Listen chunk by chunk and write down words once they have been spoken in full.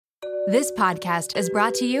This podcast is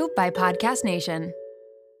brought to you by Podcast Nation.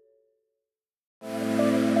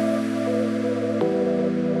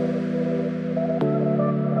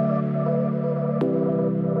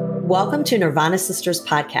 Welcome to Nirvana Sisters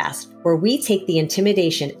podcast, where we take the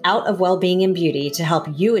intimidation out of well-being and beauty to help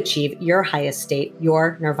you achieve your highest state,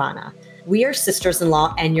 your nirvana. We are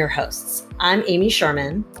sisters-in-law and your hosts. I'm Amy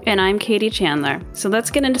Sherman. And I'm Katy Chandler. So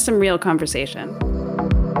let's get into some real conversation.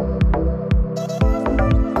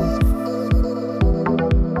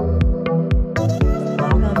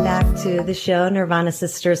 To the show, Nirvana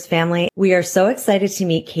Sisters family. We are so excited to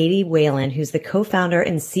meet Katy Whalen, who's the co-founder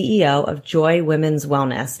and CEO of Joy Women's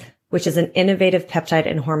Wellness, which is an innovative peptide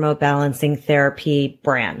and hormone balancing therapy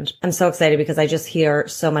brand. I'm so excited because I just hear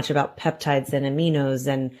so much about peptides and aminos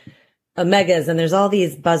and omegas, and there's all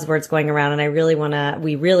these buzzwords going around, and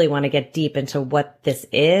we really want to get deep into what this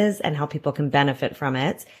is and how people can benefit from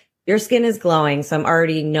it. Your skin is glowing, so I'm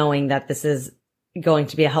already knowing that this is going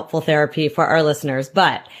to be a helpful therapy for our listeners,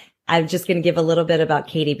 but I'm just going to give a little bit about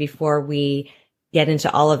Katy before we get into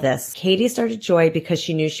all of this. Katy started Joy because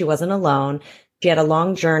she knew she wasn't alone. She had a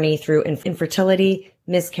long journey through infertility,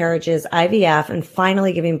 miscarriages, IVF, and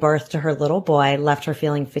finally giving birth to her little boy left her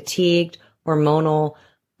feeling fatigued, hormonal,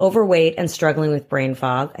 overweight, and struggling with brain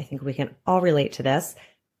fog. I think we can all relate to this.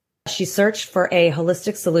 She searched for a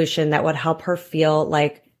holistic solution that would help her feel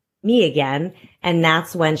like me again. And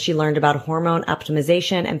that's when she learned about hormone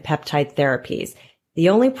optimization and peptide therapies. The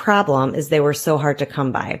only problem is they were so hard to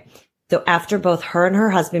come by. So after both her and her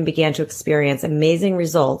husband began to experience amazing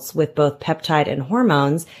results with both peptide and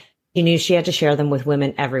hormones, she knew she had to share them with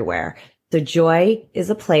women everywhere. So Joy is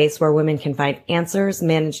a place where women can find answers,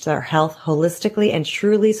 manage their health holistically, and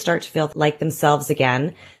truly start to feel like themselves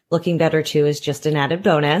again. Looking better too is just an added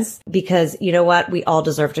bonus because you know what? We all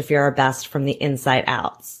deserve to feel our best from the inside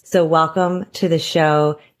out. So welcome to the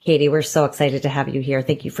show, Katy. We're so excited to have you here.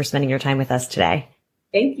 Thank you for spending your time with us today.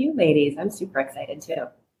 Thank you, ladies. I'm super excited too.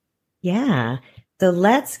 Yeah. So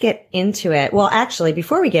let's get into it. Well, actually,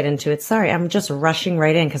 before we get into it, sorry, I'm just rushing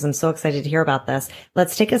right in because I'm so excited to hear about this.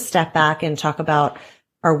 Let's take a step back and talk about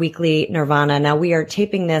our weekly Nirvana. Now, we are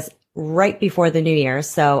taping this right before the new year.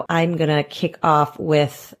 So I'm going to kick off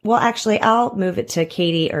with, well, actually, I'll move it to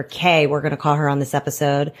Katy or Kay. We're going to call her on this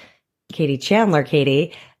episode, Katy Chandler,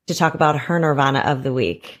 Katy, to talk about her Nirvana of the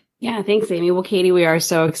week. Yeah, thanks, Amy. Well, Katy, we are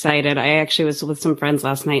so excited. I actually was with some friends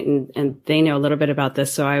last night and they know a little bit about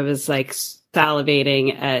this. So I was like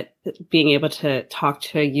salivating at being able to talk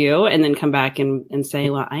to you and then come back and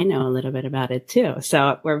say, well, I know a little bit about it too.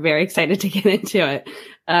 So we're very excited to get into it.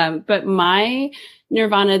 But my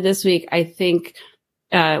Nirvana this week, I think,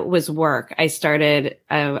 was work. I started,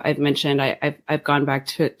 I've mentioned, I've gone back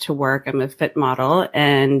to work. I'm a fit model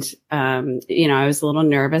and, I was a little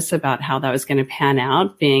nervous about how that was going to pan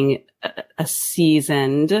out being a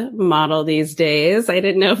seasoned model these days. I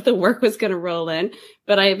didn't know if the work was going to roll in,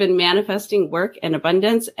 but I have been manifesting work in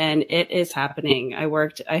abundance and it is happening.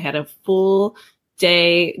 I had a full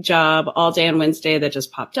day job all day on Wednesday that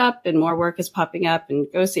just popped up and more work is popping up and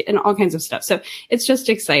and all kinds of stuff. So it's just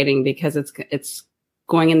exciting because it's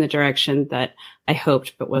going in the direction that I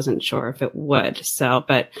hoped, but wasn't sure if it would. So,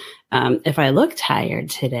 but if I look tired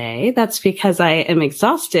today, that's because I am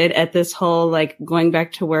exhausted at this whole, like going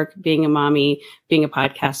back to work, being a mommy, being a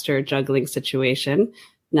podcaster, juggling situation.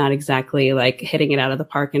 Not exactly like hitting it out of the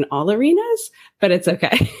park in all arenas, but it's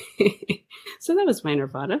okay. So that was my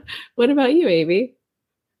Nirvana. What about you, Amy?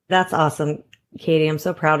 That's awesome. Katy, I'm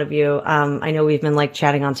so proud of you. I know we've been like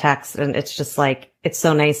chatting on text and it's just like, it's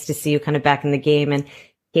so nice to see you kind of back in the game. And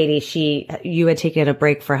Katy, you had taken a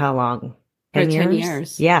break for how long? 10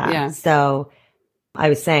 years. Yeah. So I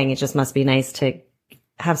was saying it just must be nice to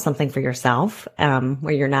have something for yourself,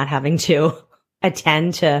 where you're not having to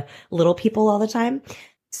attend to little people all the time.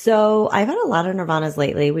 So I've had a lot of Nirvanas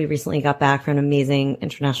lately. We recently got back from an amazing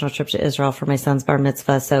international trip to Israel for my son's bar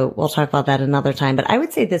mitzvah. So we'll talk about that another time. But I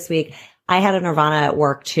would say this week, I had a Nirvana at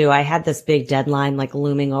work too. I had this big deadline like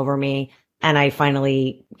looming over me and I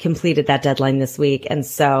finally completed that deadline this week. And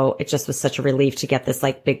so it just was such a relief to get this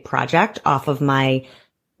like big project off of my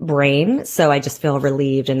brain. So I just feel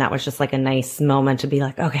relieved. And that was just like a nice moment to be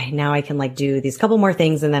like, okay, now I can like do these couple more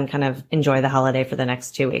things and then kind of enjoy the holiday for the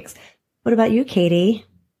next 2 weeks. What about you, Katy?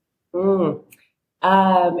 You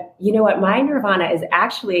know what? My Nirvana is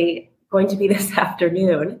actually going to be this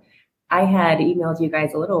afternoon. I had emailed you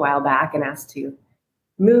guys a little while back and asked to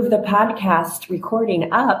move the podcast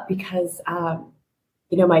recording up because,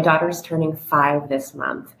 my daughter's turning 5 this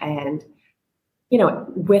month. And,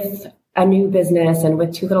 with a new business and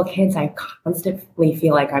with 2 little kids, I constantly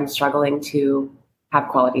feel like I'm struggling to have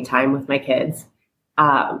quality time with my kids.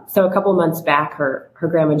 So a couple months back, her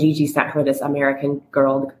grandma Gigi sent her this American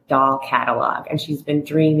Girl doll catalog, and she's been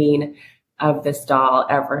dreaming of this doll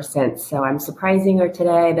ever since. So I'm surprising her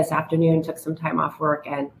today, this afternoon, took some time off work,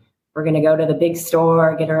 and we're going to go to the big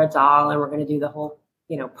store, get her a doll, and we're going to do the whole,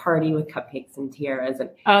 party with cupcakes and tiaras. And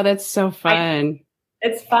oh, that's so fun.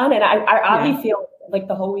 It's fun. And I oddly feel like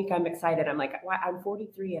the whole week I'm excited. I'm like, I'm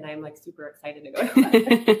 43 and I'm like super excited to go.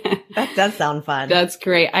 That does sound fun. That's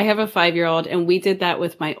great. I have a 5-year-old, and we did that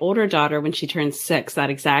with my older daughter when she turned 6, that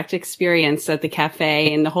exact experience at the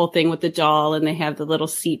cafe and the whole thing with the doll, and they have the little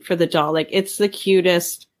seat for the doll. Like, it's the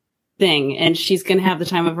cutest thing, and she's going to have the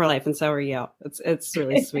time of her life. And so are you. It's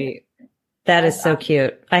really sweet. That is so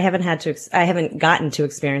cute. I haven't gotten to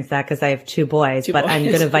experience that because I have 2 boys, but I'm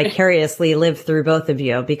going to vicariously live through both of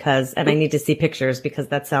you and I need to see pictures because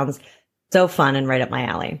that sounds so fun and right up my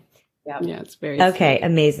alley. Yeah, it's very okay. sweet.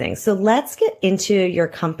 Amazing. So let's get into your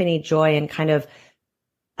company, Joy, and kind of,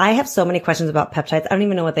 I have so many questions about peptides. I don't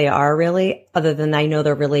even know what they are really, other than I know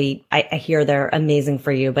they're really, I hear they're amazing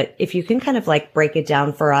for you, but if you can kind of like break it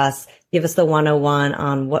down for us, give us the 101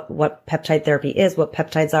 on what peptide therapy is, what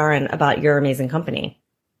peptides are, and about your amazing company.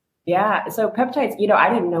 Yeah. So peptides,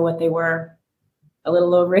 I didn't know what they were a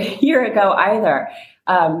little over a year ago either.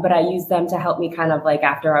 But I used them to help me kind of like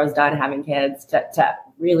after I was done having kids to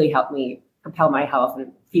really help me propel my health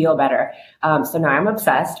and feel better. So now I'm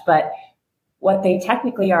obsessed, but what they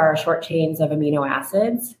technically are short chains of amino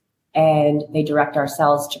acids, and they direct our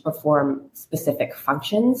cells to perform specific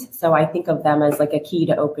functions. So I think of them as like a key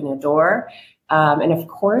to open a door. And of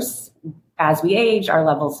course, as we age, our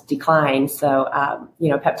levels decline. So,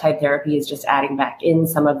 peptide therapy is just adding back in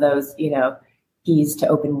some of those, keys to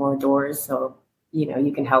open more doors. So,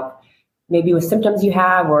 you can help maybe with symptoms you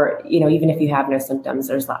have, or, even if you have no symptoms,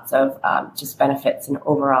 there's lots of just benefits and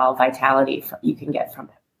overall vitality you can get from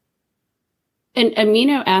it. And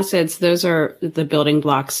amino acids, those are the building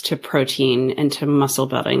blocks to protein and to muscle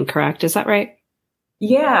building, correct? Is that right?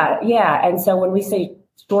 Yeah. And so when we say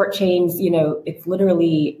short chains, it's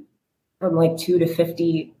literally from like 2 to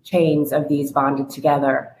 50 chains of these bonded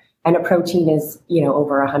together. And a protein is,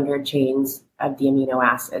 over 100 chains of the amino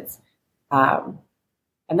acids.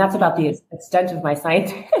 And that's about the extent of my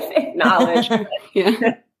scientific knowledge.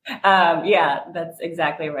 Yeah, that's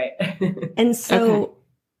exactly right. And so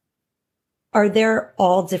are there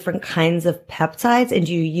all different kinds of peptides, and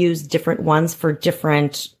do you use different ones for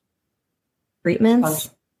different treatments?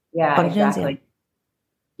 Functions? Exactly.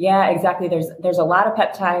 Yeah, exactly. There's a lot of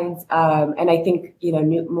peptides. And I think,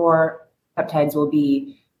 more peptides will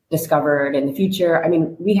be discovered in the future. I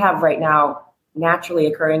mean, we have right now naturally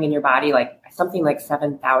occurring in your body, like something like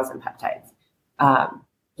 7,000 peptides.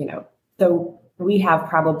 So we have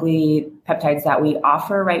probably peptides that we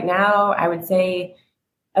offer right now. I would say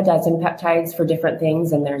a dozen peptides for different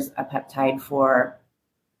things. And there's a peptide for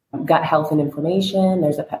gut health and inflammation.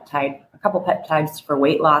 There's a couple peptides for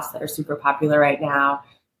weight loss that are super popular right now.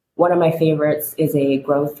 One of my favorites is a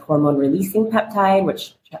growth hormone releasing peptide,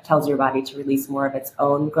 which tells your body to release more of its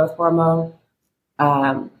own growth hormone.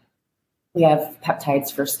 We have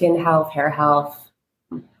peptides for skin health, hair health,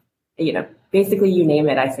 basically you name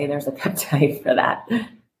it. I say there's a peptide for that.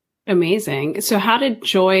 Amazing. So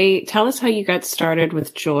tell us how you got started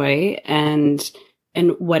with Joy and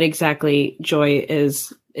what exactly Joy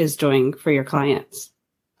is doing for your clients.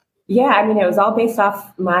 Yeah, I mean, it was all based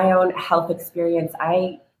off my own health experience.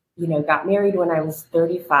 I, got married when I was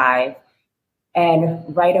 35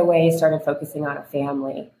 and right away started focusing on a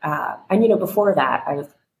family. And, before that, I was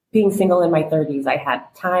being single in my 30s. I had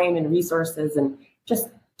time and resources and just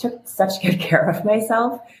took such good care of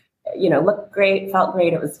myself. Looked great, felt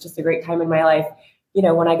great. It was just a great time in my life.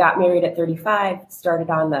 When I got married at 35,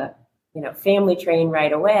 started on the, family train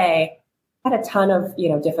right away, had a ton of,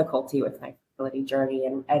 difficulty with my fertility journey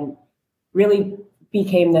and really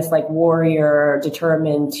became this like warrior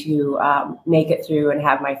determined to make it through and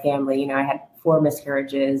have my family. I had 4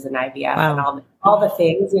 miscarriages and IVF and all the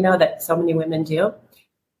things, that so many women do.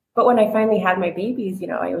 But when I finally had my babies,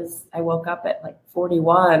 I woke up at like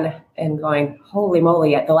 41 and going, holy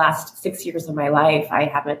moly, at the last 6 years of my life, I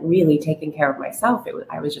haven't really taken care of myself.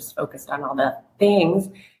 I was just focused on all the things.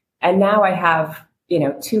 And now I have,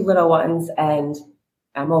 2 little ones and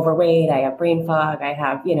I'm overweight. I have brain fog. I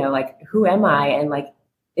have, who am I? And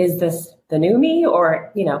is this the new me?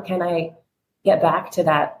 Or, can I get back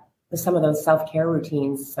to some of those self-care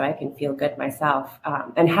routines so I can feel good myself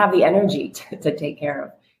and have the energy to take care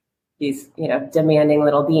of these, demanding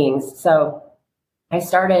little beings. So I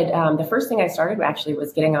started, the first thing I started actually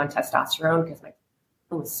was getting on testosterone because my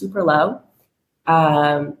testosterone was super low.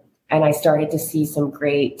 And I started to see some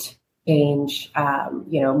great change,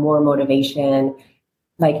 more motivation.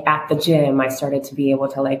 Like at the gym, I started to be able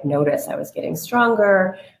to like notice I was getting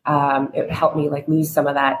stronger. It helped me like lose some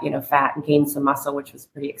of that, fat and gain some muscle, which was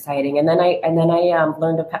pretty exciting. And then I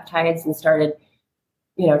learned of peptides and started,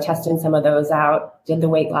 testing some of those out, did the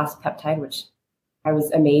weight loss peptide, which I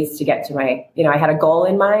was amazed to get to my, I had a goal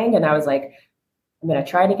in mind and I was like, I'm going to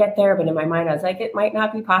try to get there. But in my mind, I was like, it might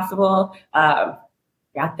not be possible.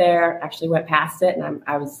 Got there, actually went past it. And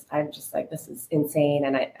I'm just like, this is insane.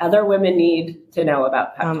 And other women need to know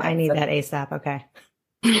about peptides. I need that ASAP. Okay.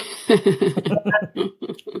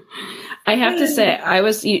 I have to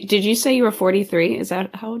say, did you say you were 43? Is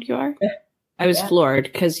that how old you are? I was floored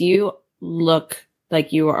because you look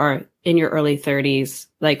like you are in your early 30s,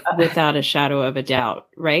 like without a shadow of a doubt.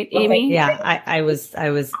 Right, Amy? Yeah. I was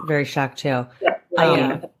very shocked too.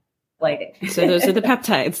 Yeah. So those are the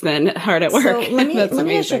peptides then hard at work. So let me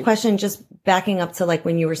ask you a question, just backing up to like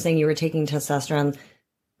when you were saying you were taking testosterone,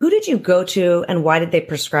 who did you go to and why did they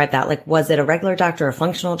prescribe that? Like, was it a regular doctor, a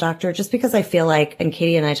functional doctor? Just because I feel like, and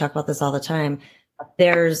Katy and I talk about this all the time,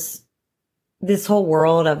 there's this whole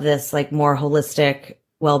world of this like more holistic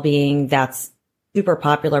well-being that's super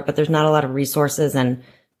popular, but there's not a lot of resources, and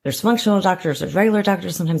there's functional doctors, there's regular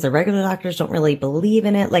doctors. Sometimes the regular doctors don't really believe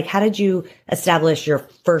in it. Like, how did you establish your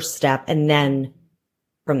first step and then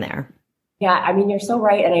from there? Yeah, I mean, you're so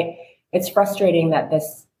right. And it's frustrating that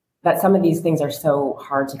some of these things are so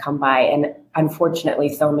hard to come by. And unfortunately,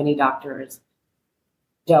 so many doctors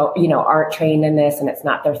aren't trained in this and it's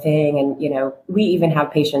not their thing. And, we even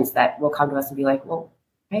have patients that will come to us and be like, well,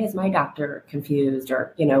 why is my doctor confused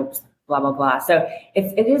or, blah, blah, blah. So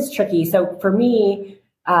it is tricky. So for me,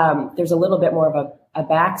 there's a little bit more of a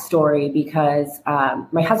backstory because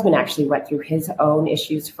my husband actually went through his own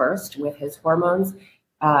issues first with his hormones.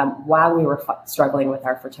 While we were struggling with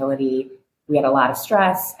our fertility, we had a lot of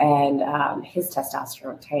stress and his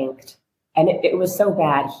testosterone tanked. And it was so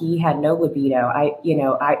bad. He had no libido. We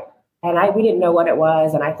didn't know what it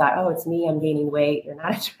was. And I thought, oh, it's me. I'm gaining weight. You're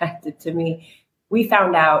not attracted to me. We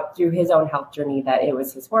found out through his own health journey that it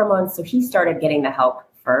was his hormones. So he started getting the help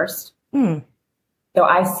first. So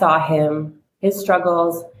I saw his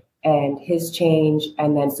struggles and his change.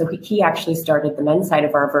 And then, so he actually started the men's side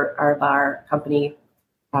of our company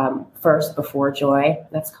first before Joy.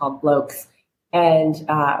 That's called Blokes. And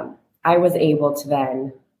I was able to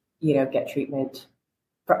then, get treatment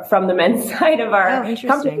from the men's side of our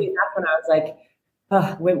company. And that's when I was like,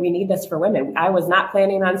 oh, we need this for women. I was not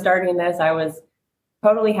planning on starting this. I was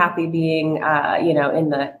totally happy being, in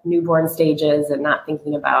the newborn stages and not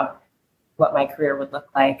thinking about what my career would look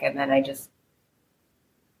like. And then I just,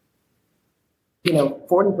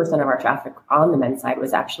 40% of our traffic on the men's side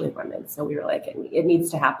was actually women. So we were like, it needs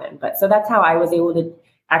to happen. But so that's how I was able to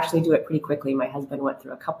actually do it pretty quickly. My husband went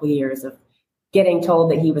through a couple of years of getting told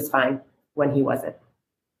that he was fine when he wasn't.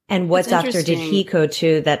 And what doctor did he go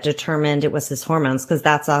to that determined it was his hormones? Because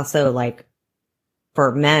that's also like,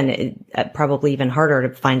 for men, probably even harder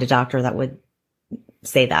to find a doctor that would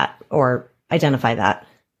say that or identify that.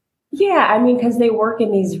 Yeah, I mean, because they work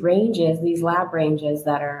in these ranges, these lab ranges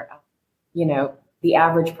that are, the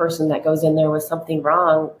average person that goes in there with something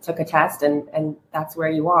wrong took a test and that's where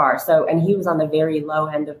you are. So, and he was on the very low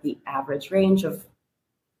end of the average range of,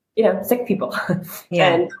 sick people.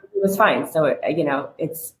 Yeah. And he was fine. So,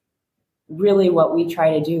 it's really what we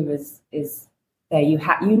try to do is that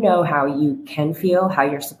you know how you can feel, how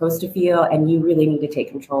you're supposed to feel, and you really need to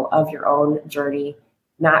take control of your own journey,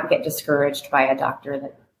 not get discouraged by a doctor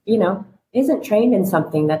that, isn't trained in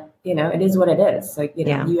something that, it is what it is. So,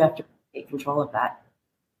 you have to take control of that.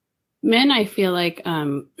 Men, I feel like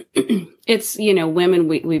it's, women,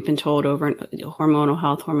 we've been told over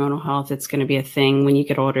hormonal health, it's going to be a thing. When you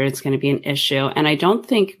get older, it's going to be an issue. And I don't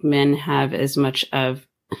think men have as much of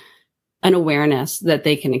an awareness that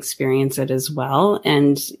they can experience it as well.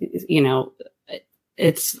 And,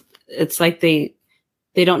 it's like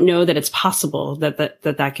they don't know that it's possible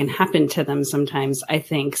that can happen to them sometimes, I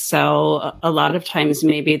think. So a lot of times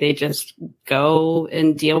maybe they just go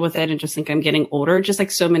and deal with it and just think I'm getting older, just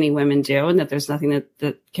like so many women do, and that there's nothing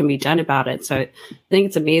that can be done about it. So I think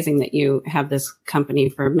it's amazing that you have this company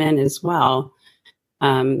for men as well.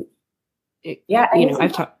 I think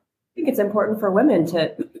it's important for women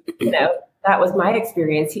to, that was my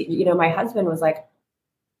experience. My husband was like,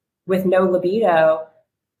 with no libido,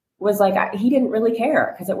 was like, he didn't really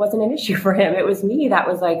care because it wasn't an issue for him. It was me that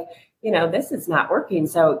was like, this is not working.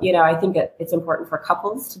 So, I think it's important for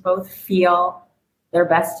couples to both feel their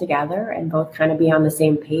best together and both kind of be on the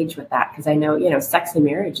same page with that. Because I know, sex and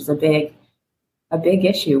marriage is a big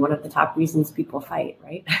issue. One of the top reasons people fight,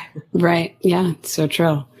 right? Right. Yeah. So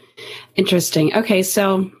true. Interesting. Okay.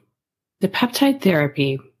 So the peptide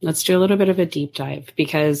therapy, let's do a little bit of a deep dive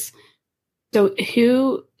because so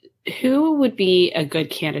who would be a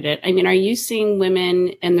good candidate? I mean, are you seeing women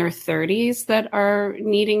in their 30s that are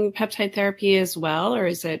needing peptide therapy as well? Or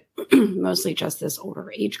is it mostly just this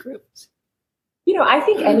older age group? I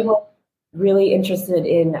think anyone really interested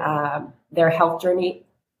in their health journey,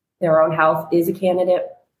 their own health is a candidate.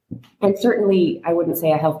 And certainly I wouldn't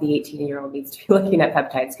say a healthy 18-year-old needs to be looking at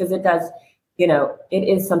peptides because it does, it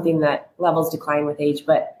is something that levels decline with age.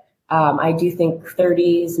 But I do think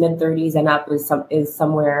 30s, mid 30s and up is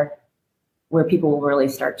somewhere where people will really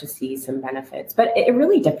start to see some benefits. But it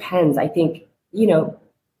really depends. I think,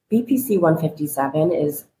 BPC 157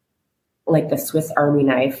 is like the Swiss Army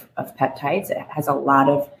knife of peptides. It has a lot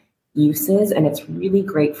of uses and it's really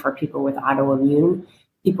great for people with autoimmune,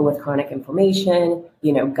 people with chronic inflammation,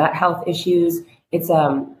 gut health issues. It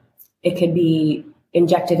could be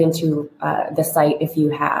injected into the site if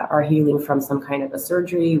you are healing from some kind of a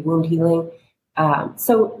surgery, wound healing.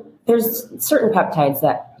 So there's certain peptides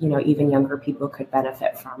that, even younger people could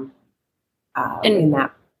benefit from in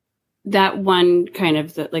that. That one kind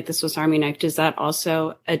of like the Swiss Army knife, does that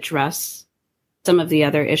also address some of the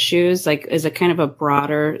other issues? Like, is it kind of a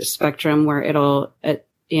broader spectrum where it'll,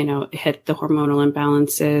 hit the hormonal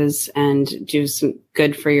imbalances and do some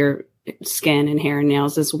good for your skin and hair and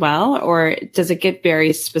nails as well? Or does it get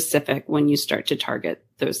very specific when you start to target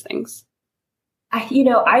those things?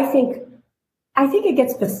 I think it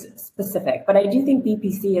gets specific, but I do think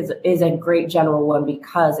BPC is a great general one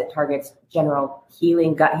because it targets general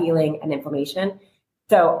healing, gut healing, and inflammation.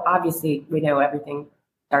 So obviously we know everything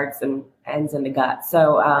starts and ends in the gut.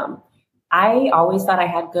 So I always thought I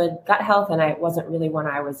had good gut health and it wasn't really one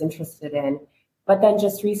I was interested in. But then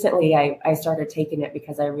just recently I started taking it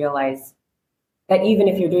because I realized that even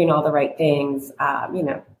if you're doing all the right things,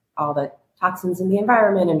 all the toxins in the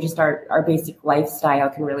environment and just our basic lifestyle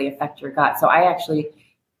can really affect your gut. So I actually,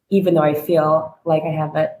 even though I feel like I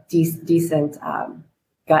have a decent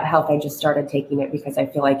gut health, I just started taking it because I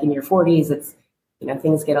feel like in your 40s, it's,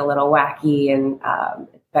 things get a little wacky and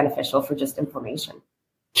it's beneficial for just inflammation.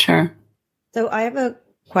 Sure. So I have a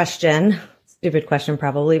question, stupid question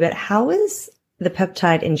probably, but how is the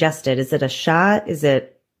peptide ingested? Is it a shot? Is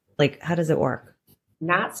it how does it work?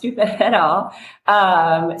 Not stupid at all.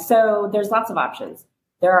 So there's lots of options.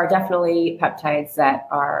 There are definitely peptides that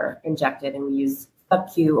are injected and we use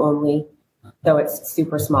sub-Q only. So it's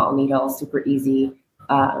super small needle, super easy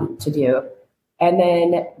to do. And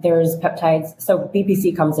then there's peptides. So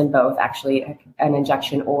BPC comes in both actually, an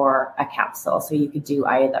injection or a capsule. So you could do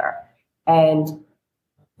either. And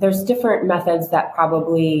there's different methods that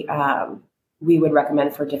probably we would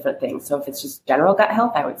recommend for different things. So if it's just general gut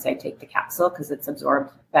health, I would say take the capsule because it's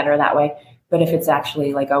absorbed better that way. But if it's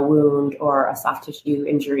actually like a wound or a soft tissue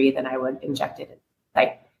injury, then I would inject it.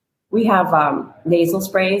 We have nasal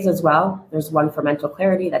sprays as well. There's one for mental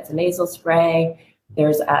clarity that's a nasal spray.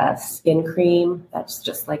 There's a skin cream that's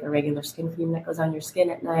just like a regular skin cream that goes on your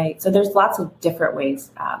skin at night. So there's lots of different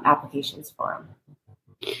ways, applications for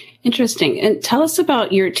them. Interesting. And tell us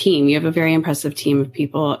about your team. You have a very impressive team of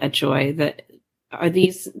people at Joy. Are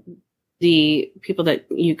these the people that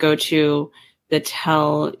you go to that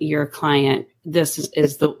tell your client this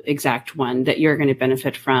is the exact one that you're going to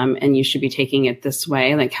benefit from and you should be taking it this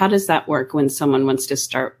way? Like, how does that work when someone wants to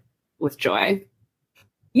start with Joy?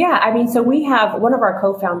 Yeah, so we have one of our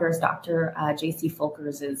co-founders, Dr. J.C.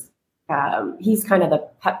 Folkers, he's kind of the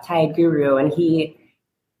peptide guru, and he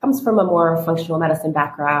comes from a more functional medicine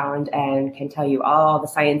background and can tell you all the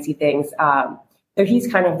sciencey things. So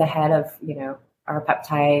he's kind of the head of, our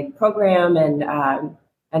peptide program. And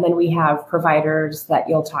then we have providers that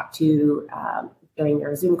you'll talk to during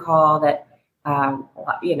your Zoom call that, a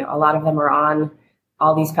lot of them are on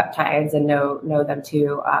all these peptides and know them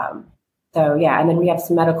too. So yeah, and then we have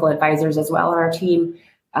some medical advisors as well on our team.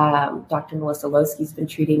 Dr. Melissa Losky's been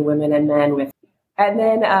treating women and men with, and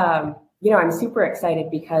then, I'm super excited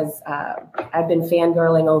because I've been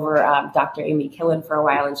fangirling over Dr. Amy Killen for a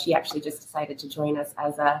while, and she actually just decided to join us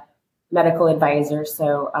as a medical advisor.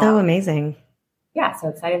 So, amazing. Yeah, so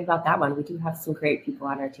excited about that one. We do have some great people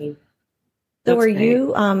on our team. So are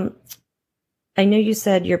you, I know you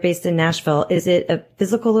said you're based in Nashville. Is it a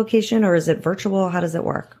physical location or is it virtual? How does it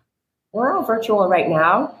work? We're all virtual right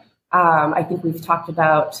now. I think we've talked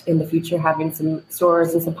about in the future having some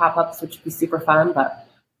stores and some pop-ups, which would be super fun, but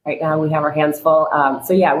right now we have our hands full.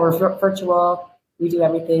 So yeah, we're virtual. We do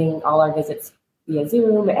everything, all our visits via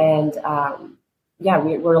Zoom. And,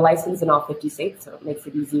 we're licensed in all 50 states, so it makes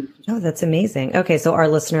it easy. Oh, that's amazing. Okay, so our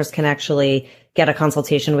listeners can actually get a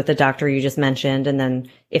consultation with the doctor you just mentioned, and then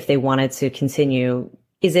if they wanted to continue,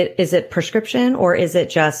 is it prescription or is it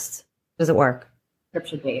just, does it work?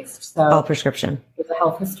 Prescription based. So all prescription. With a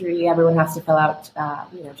health history, everyone has to fill out,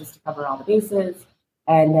 just to cover all the bases,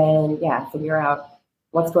 and then figure out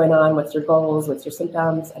what's going on, what's your goals, what's your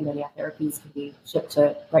symptoms, and then therapies can be shipped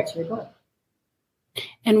right to your door.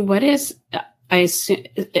 And what is, I assume,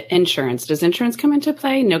 insurance? Does insurance come into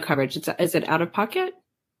play? No coverage. Is it out of pocket?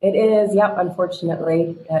 It is. Yep.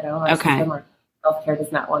 Unfortunately, our system, our healthcare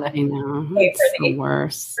does not want to. I know. It's the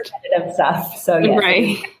worst. Repetitive stuff. So yes.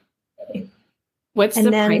 Right. What's the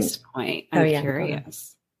price point? I'm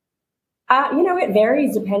curious. It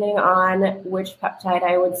varies depending on which peptide.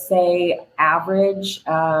 I would say average.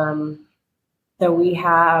 So we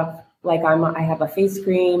have I have a face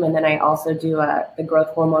cream, and then I also do the growth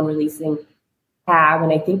hormone releasing tab,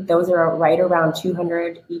 and I think those are right around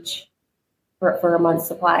 $200 each for a month's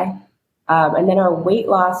supply. And then our weight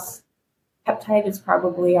loss peptide is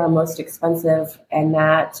probably our most expensive, and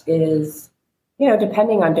that is,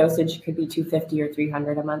 depending on dosage, could be $250 or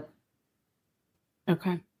 $300 a month.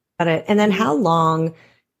 Okay. Got it. And then how long,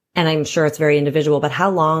 and I'm sure it's very individual, but how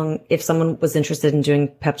long, if someone was interested in doing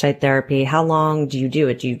peptide therapy, how long do you do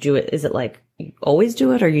it? Is it like you always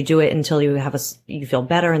do it, or you do it until you you feel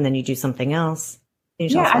better and then you do something else? Can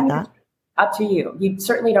you tell us about that? Up to you. You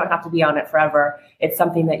certainly don't have to be on it forever. It's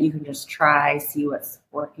something that you can just try, see what's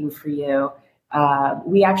working for you.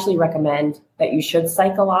 We actually recommend that you should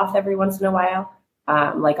cycle off every once in a while.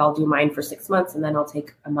 I'll do mine for 6 months and then I'll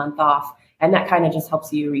take a month off. And that kind of just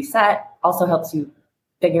helps you reset, also helps you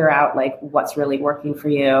figure out what's really working for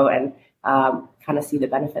you and kind of see the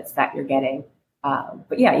benefits that you're getting.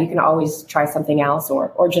 But you can always try something else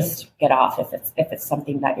or just get off if it's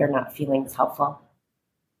something that you're not feeling is helpful.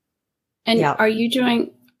 And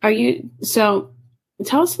so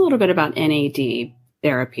tell us a little bit about NAD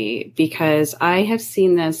therapy, because I have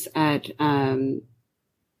seen this at my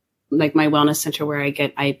wellness center where I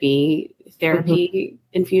get IV therapy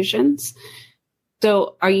infusions.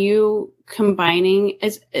 So are you combining,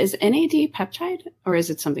 is NAD peptide or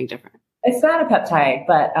is it something different? It's not a peptide,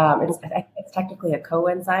 but it's technically a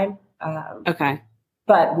coenzyme. Okay.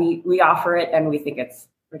 But we offer it and we think it's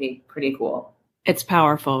pretty cool. It's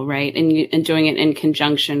powerful, right? And doing it in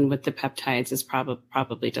conjunction with the peptides is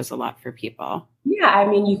probably does a lot for people. Yeah, I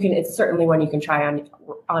mean, it's certainly one you can try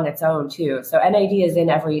on its own too. So NAD is in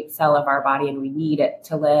every cell of our body and we need it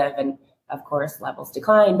to live. And of course, levels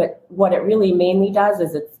decline. But what it really mainly does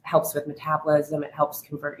is it helps with metabolism. It helps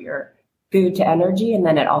convert your food to energy. And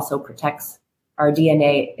then it also protects our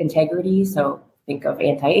DNA integrity. So think of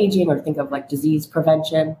anti-aging or think of disease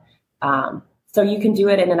prevention. So you can do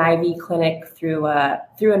it in an IV clinic through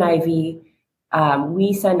an IV.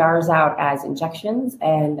 We send ours out as injections,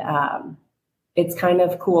 and it's kind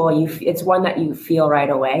of cool. It's one that you feel right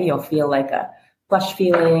away. You'll feel like a flush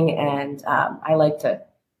feeling, and I like to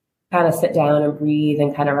kind of sit down and breathe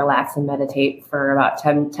and kind of relax and meditate for about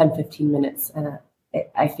 10, 15 minutes. And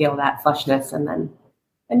I feel that flushness, and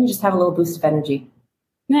then you just have a little boost of energy.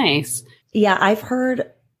 Nice. Yeah, I've heard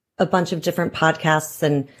a bunch of different podcasts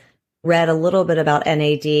and read a little bit about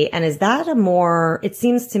NAD. And is that it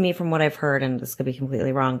seems to me from what I've heard, and this could be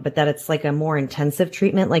completely wrong, but that it's like a more intensive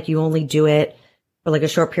treatment, like you only do it for a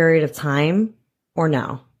short period of time, or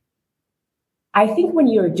no? I think when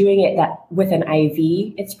you're doing it with an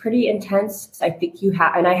IV, it's pretty intense. So I think you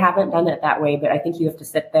have, and I haven't done it that way, but I think you have to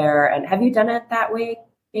sit there. And have you done it that way,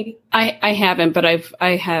 Katy? I haven't, but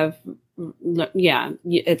I have. Yeah,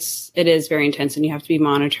 it is very intense, and you have to be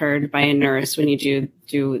monitored by a nurse when you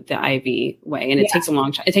do the IV way, and it takes a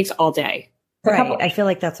long time. It takes all day. Right. I feel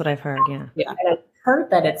like that's what I've heard. Yeah. And I've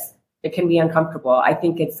heard that it can be uncomfortable. I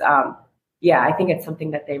think it's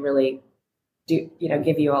something that they really do,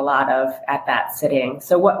 give you a lot of at that sitting.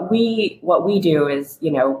 So what we do is,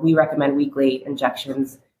 we recommend weekly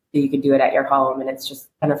injections. So you can do it at your home, and it's just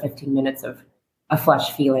 10 or 15 minutes of a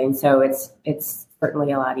flush feeling. So it's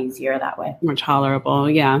certainly a lot easier that way. More tolerable.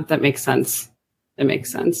 Yeah, that makes sense.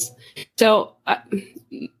 So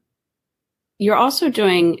you're also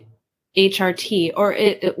doing HRT or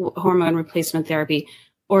hormone replacement therapy,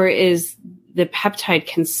 or is the peptide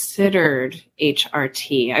considered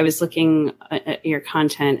HRT? I was looking at your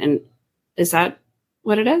content, and is that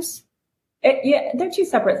what it is? Yeah, they're two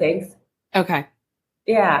separate things. Okay.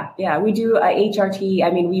 Yeah. We do HRT.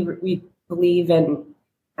 I mean, we believe in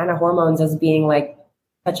hormones as being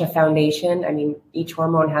such a foundation. I mean, each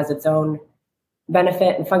hormone has its own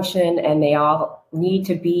benefit and function, and they all need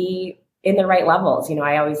to be in the right levels.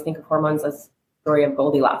 I always think of hormones as story of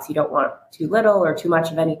Goldilocks. You don't want too little or too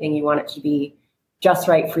much of anything. You want it to be just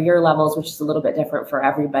right for your levels, which is a little bit different for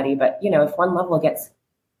everybody. But, if one level gets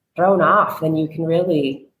thrown off, then it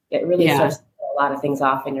really starts to throw a lot of things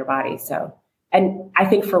off in your body. So, and I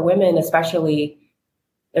think for women, especially,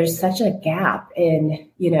 there's such a gap in,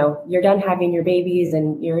 you're done having your babies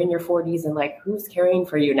and you're in your 40s and like, who's caring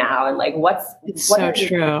for you now? And like, what so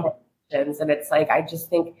true. And it's like, I just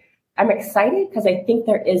think I'm excited because I think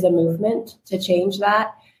there is a movement to change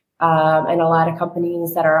that. And a lot of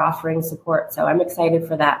companies that are offering support. So I'm excited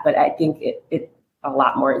for that, but I think a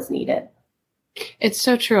lot more is needed. It's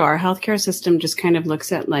so true. Our healthcare system just kind of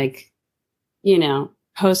looks at like,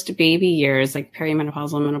 post-baby years, like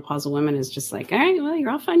perimenopausal and menopausal women is just like, all right, well,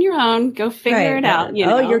 you're off on your own. Go figure it out.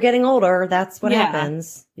 You're getting older. That's what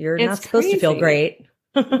happens. You're not supposed to feel great.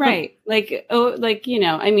 Right. Like,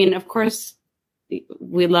 of course,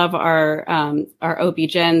 we love our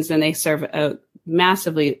OB-GYNs and they serve a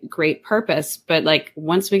massively great purpose. But like,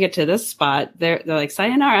 once we get to this spot, they're like,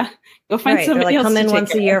 sayonara, go find somebody else. Come in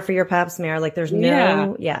once a year for your pap smear. Like there's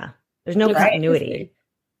no continuity.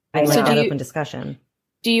 It's like an open discussion.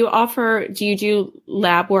 Do you do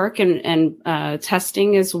lab work and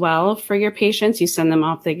testing as well for your patients? You send them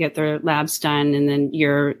off, they get their labs done, and then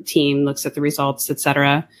your team looks at the results, et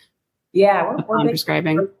cetera. Yeah, we're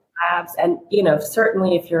prescribing labs. And,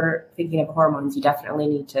 certainly if you're thinking of hormones, you definitely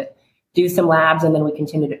need to do some labs. And then we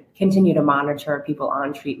continue to monitor people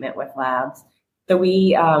on treatment with labs. So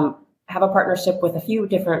we have a partnership with a few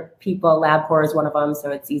different people. LabCorp is one of them.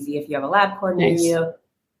 So it's easy if you have a LabCorp near you.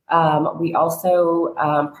 We also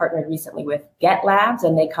partnered recently with Get Labs,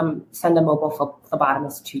 and they send a mobile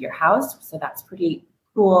phlebotomist to your house. So that's pretty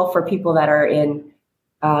cool for people that are in,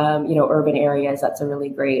 urban areas. That's a really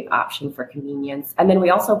great option for convenience. And then we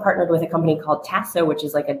also partnered with a company called Tasso, which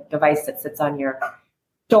is like a device that sits on your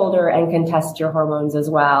shoulder and can test your hormones as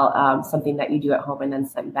well. Something that you do at home and then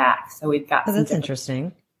send back. So we've got. That's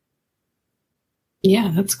interesting.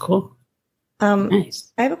 Yeah, that's cool.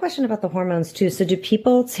 Nice. I have a question about the hormones too. So do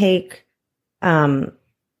people take, do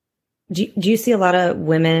you see a lot of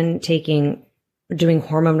women doing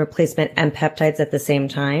hormone replacement and peptides at the same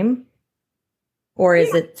time? Or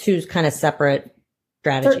is it two kind of separate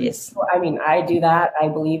strategies? I mean, I do that. I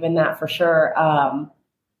believe in that for sure.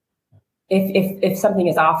 If something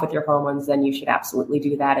is off with your hormones, then you should absolutely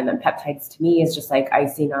do that. And then peptides to me is just like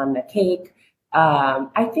icing on the cake.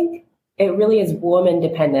 I think it really is woman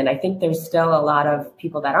dependent. I think there's still a lot of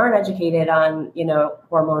people that aren't educated on,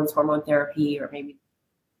 hormones, hormone therapy, or maybe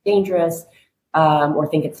dangerous, or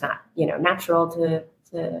think it's not, natural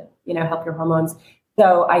to help your hormones.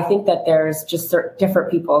 So I think that there's just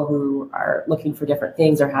different people who are looking for different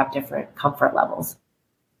things or have different comfort levels.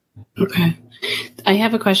 Okay. I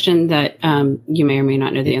have a question that you may or may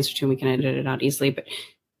not know the answer to, and we can edit it out easily, but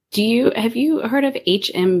have you heard of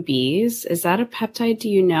HMBs? Is that a peptide? Do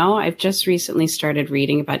you know? I've just recently started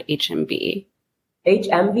reading about HMB.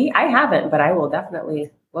 HMB? I haven't, but I will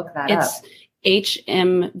definitely look that up. It's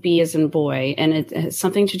HMB as in boy, and it has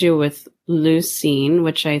something to do with leucine,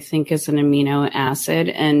 which I think is an amino acid,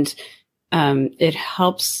 and it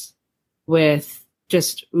helps with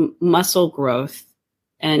just muscle growth.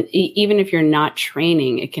 And even if you're not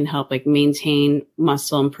training, it can help like maintain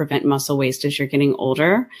muscle and prevent muscle waste as you're getting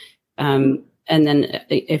older. And then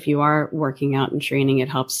if you are working out and training, it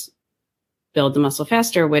helps build the muscle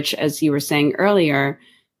faster, which, as you were saying earlier,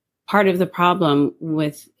 part of the problem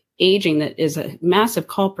with aging that is a massive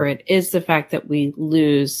culprit is the fact that we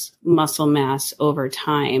lose muscle mass over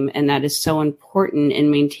time. And that is so important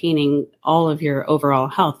in maintaining all of your overall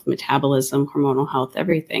health, metabolism, hormonal health,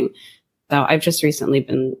 everything. So I've just recently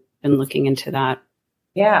been looking into that.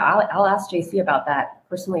 Yeah, I'll ask JC about that.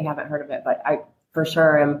 Personally, haven't heard of it, but I for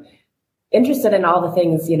sure am interested in all the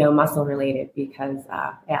things, muscle related, because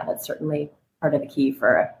that's certainly part of the key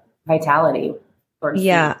for vitality.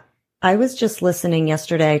 Yeah. I was just listening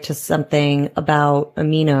yesterday to something about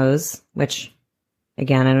aminos, which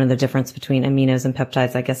again, I don't know the difference between aminos and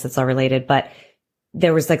peptides. I guess it's all related, but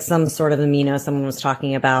there was like some sort of amino someone was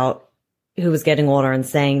talking about who was getting older and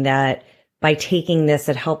saying that by taking this,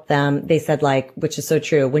 it helped them. They said like, which is so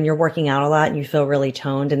true. When you're working out a lot and you feel really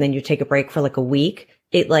toned and then you take a break for like a week,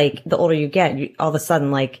 it like the older you get, all of a sudden,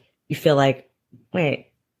 like you feel like, wait,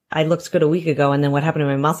 I looked good a week ago. And then what happened to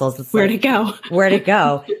my muscles? It's Where'd it go? Where'd it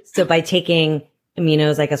go? So by taking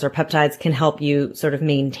aminos, I guess, or peptides can help you sort of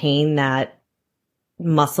maintain that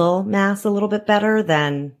muscle mass a little bit better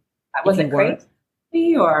than. Was it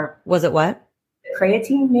creatine or? Was it what?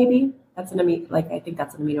 Creatine, maybe? That's I think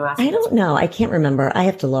that's an amino acid. I don't know. I can't remember. I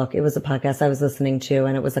have to look. It was a podcast I was listening to,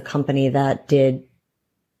 and it was a company that did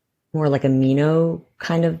more like amino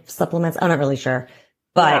kind of supplements. I'm not really sure,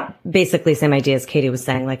 but basically same idea as Katy was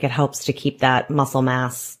saying, like it helps to keep that muscle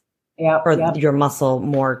mass your muscle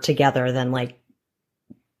more together than like.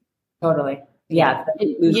 Totally. Yeah.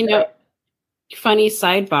 Funny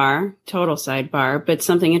total sidebar, but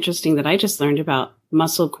something interesting that I just learned about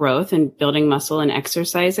muscle growth and building muscle and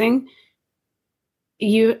exercising.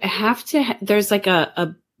 You have to, there's like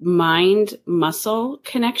a mind muscle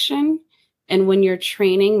connection. And when you're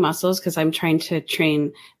training muscles, because I'm trying to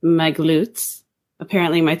train my glutes,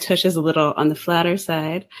 apparently my tush is a little on the flatter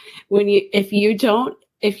side.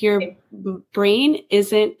 If your brain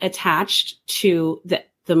isn't attached to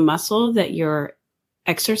the muscle that you're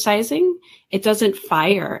exercising, it doesn't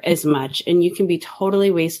fire as much and you can be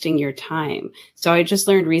totally wasting your time. So I just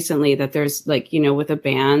learned recently that there's like, with the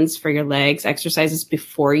bands for your legs, exercises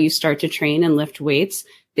before you start to train and lift weights,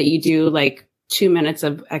 that you do like 2 minutes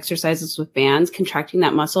of exercises with bands, contracting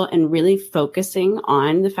that muscle and really focusing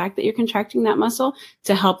on the fact that you're contracting that muscle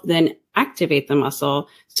to help then activate the muscle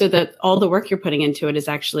so that all the work you're putting into it is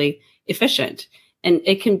actually efficient. And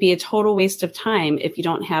it can be a total waste of time if you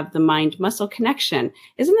don't have the mind muscle connection.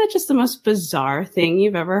 Isn't that just the most bizarre thing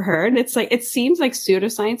you've ever heard? It's like, it seems like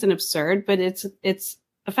pseudoscience and absurd, but it's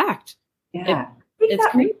a fact. Yeah.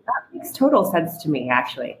 That makes total sense to me,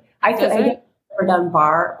 actually. I have never done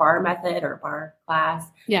bar method or bar class.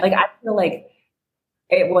 Yeah. Like I feel like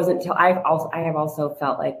it wasn't till I have also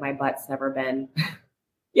felt like my butt's never been,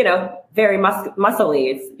 very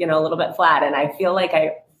muscly. It's, a little bit flat. And I feel like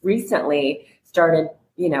I recently started,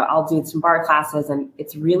 I'll do some bar classes and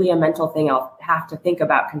it's really a mental thing. I'll have to think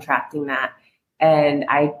about contracting that. And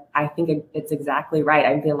I think it's exactly right.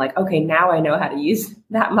 I'm feeling like, okay, now I know how to use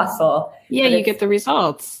that muscle. Yeah, you get the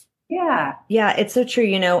results. Yeah. Yeah, it's so true.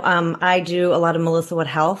 I do a lot of Melissa Wood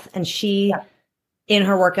Health and she, in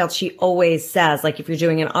her workouts, she always says, like, if you're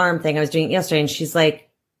doing an arm thing, I was doing it yesterday and she's like,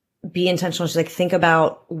 be intentional. She's like, think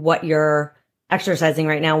about what you're exercising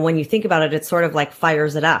right now. When you think about it, it sort of like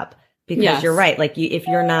fires it up. Because you're right. Like if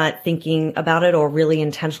you're not thinking about it or really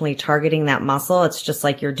intentionally targeting that muscle, it's just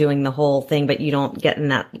like you're doing the whole thing, but you don't get in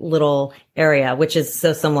that little area, which is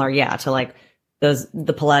so similar. To like the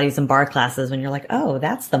Pilates and bar classes when you're like, oh,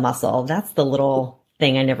 that's the muscle. That's the little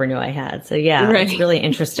thing I never knew I had. So It's really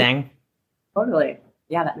interesting. Totally.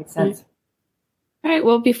 Yeah, that makes sense. All right.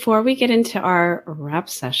 Well, before we get into our wrap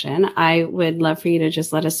session, I would love for you to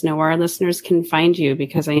just let us know where our listeners can find you,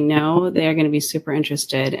 because I know they're going to be super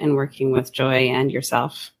interested in working with Joy and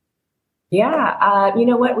yourself. Yeah. You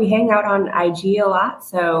know what? We hang out on IG a lot.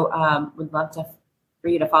 So would love for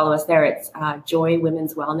you to follow us there. It's Joy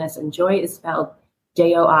Women's Wellness, and Joy is spelled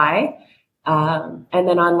JOI. And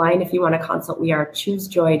then online, if you want to consult, we are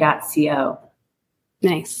choosejoy.co.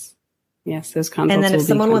 Nice. Yes, those consults. And then if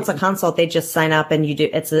someone wants a consult, they just sign up and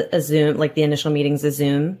it's a Zoom, like the initial meeting's a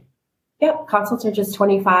Zoom. Yep. Consults are just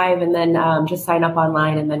 $25 and then just sign up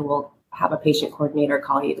online and then we'll have a patient coordinator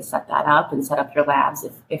call you to set that up and set up your labs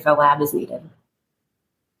if a lab is needed.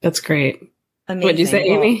 That's great. Amazing. What did you say,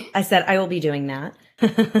 Amy? I said, I will be doing that.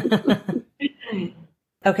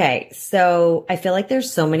 Okay. So I feel like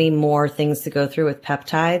there's so many more things to go through with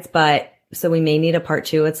peptides, so we may need a part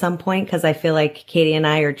 2 at some point, because I feel like Katy and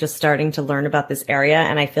I are just starting to learn about this area.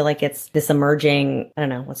 And I feel like it's this emerging, I don't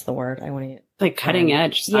know, what's the word I want to use? Like cutting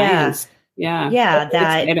edge science. Yeah.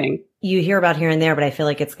 That exciting. You hear about here and there, but I feel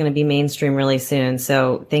like it's going to be mainstream really soon.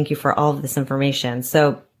 So thank you for all of this information.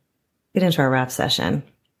 So get into our wrap session.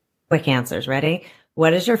 Quick answers. Ready?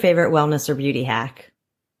 What is your favorite wellness or beauty hack?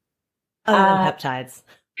 Other than peptides.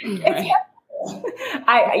 Right.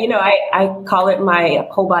 I call it my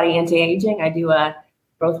whole body anti-aging. I do a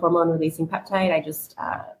growth hormone releasing peptide. I just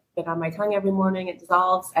put it on my tongue every morning. It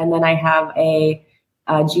dissolves. And then I have a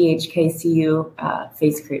GHKCU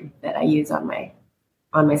face cream that I use on my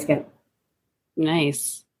skin.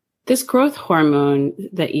 Nice. This growth hormone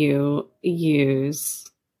that you use.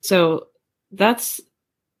 So is that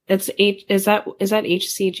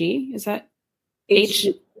HCG? Is that H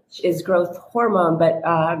is growth hormone, but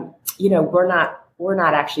we're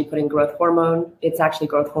not actually putting growth hormone. It's actually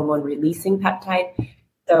growth hormone releasing peptide.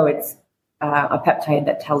 So it's a peptide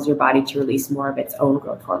that tells your body to release more of its own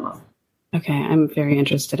growth hormone. Okay. I'm very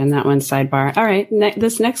interested in that one. Sidebar. All right.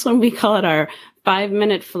 This next one, we call it our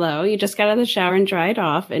 5-minute flow. You just got out of the shower and dried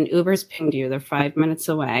off and Uber's pinged you. They're 5 minutes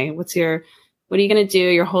away. What are you going to do?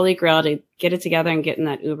 Your holy grail to get it together and get in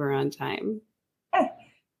that Uber on time?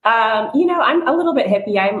 I'm a little bit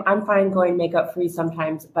hippie. I'm fine going makeup free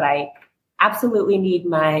sometimes, but I absolutely need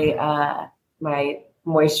my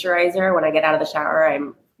moisturizer when I get out of the shower.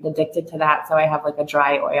 I'm addicted to that. So I have like a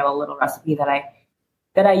dry oil little recipe that I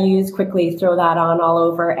that I use quickly, throw that on all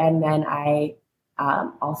over. And then I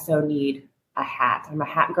also need a hat. I'm a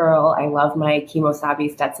hat girl. I love my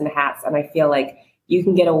Kimosabi Stetson hats. And I feel like you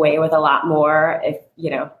can get away with a lot more if,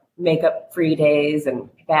 makeup free days and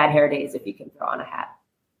bad hair days if you can throw on a hat.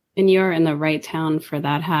 And you're in the right town for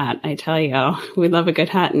that hat. I tell you, we love a good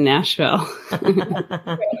hat in Nashville.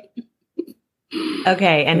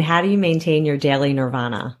 Okay. And how do you maintain your daily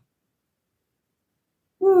nirvana?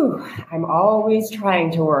 I'm always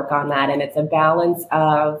trying to work on that. And it's a balance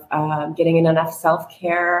of getting in enough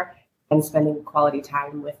self-care and spending quality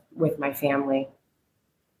time with my family.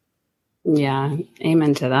 Yeah.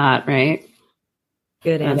 Amen to that, right?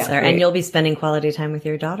 Good answer. Yeah, and you'll be spending quality time with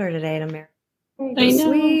your daughter today at America. I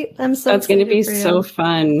know. Sweet. I'm so That's going to be so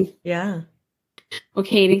fun. Yeah. Well,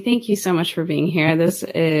 Katy, thank you so much for being here. This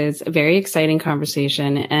is a very exciting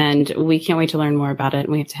conversation, and we can't wait to learn more about it.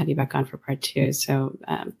 And we have to have you back on for part 2. So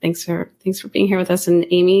thanks for being here with us. And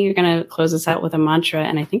Amy, you're going to close us out with a mantra,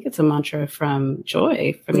 and I think it's a mantra from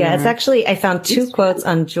Joy. It's actually, I found 2 quotes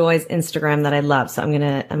on Joy's Instagram that I love, so I'm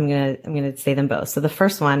gonna say them both. So the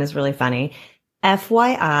first one is really funny.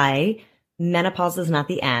 FYI, menopause is not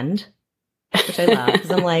the end, which I love because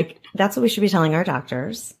I'm like, that's what we should be telling our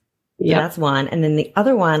doctors. Yeah, so that's one. And then the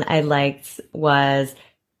other one I liked was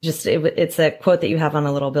just, it's a quote that you have on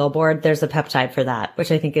a little billboard. There's a peptide for that,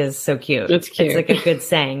 which I think is so cute. It's cute. It's like a good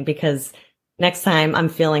saying because next time I'm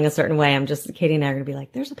feeling a certain way, Katy and I are going to be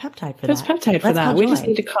like, there's a peptide for that. There's peptide for that. We just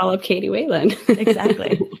need to call up Katy Whalen.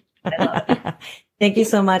 Exactly. I love it. Thank you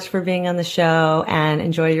so much for being on the show and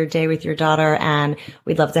enjoy your day with your daughter. And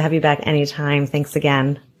we'd love to have you back anytime. Thanks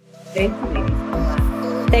again. Thank you.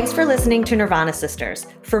 Thanks for listening to Nirvana Sisters.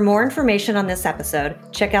 For more information on this episode,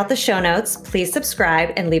 check out the show notes, please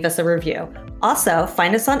subscribe, and leave us a review. Also,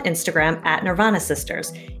 find us on Instagram at Nirvana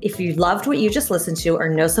Sisters. If you loved what you just listened to or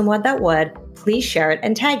know someone that would, please share it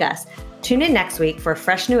and tag us. Tune in next week for a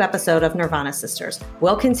fresh new episode of Nirvana Sisters.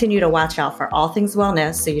 We'll continue to watch out for all things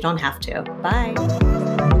wellness so you don't have to. Bye.